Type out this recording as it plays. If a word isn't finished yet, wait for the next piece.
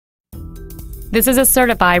This is a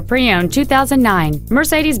certified pre-owned 2009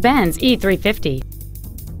 Mercedes-Benz E350.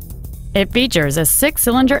 It features a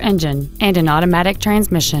 6-cylinder engine and an automatic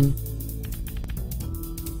transmission.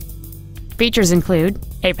 Features include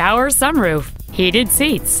a power sunroof, heated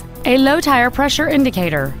seats, a low tire pressure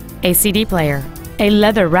indicator, a CD player, a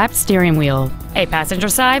leather-wrapped steering wheel, a passenger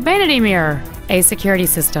side vanity mirror, a security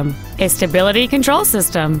system, a stability control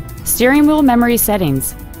system, steering wheel memory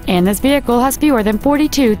settings, and this vehicle has fewer than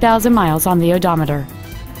 42,000 miles on the odometer.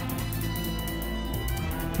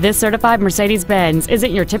 This certified Mercedes-Benz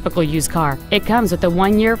isn't your typical used car. It comes with a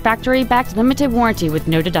 1-year factory-backed limited warranty with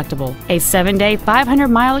no deductible, a 7-day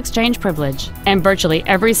 500-mile exchange privilege, and virtually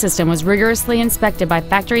every system was rigorously inspected by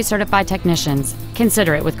factory-certified technicians.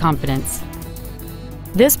 Consider it with confidence.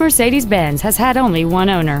 This Mercedes-Benz has had only one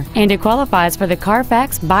owner, and it qualifies for the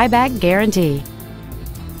Carfax buyback guarantee.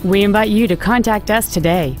 We invite you to contact us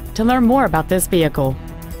today to learn more about this vehicle.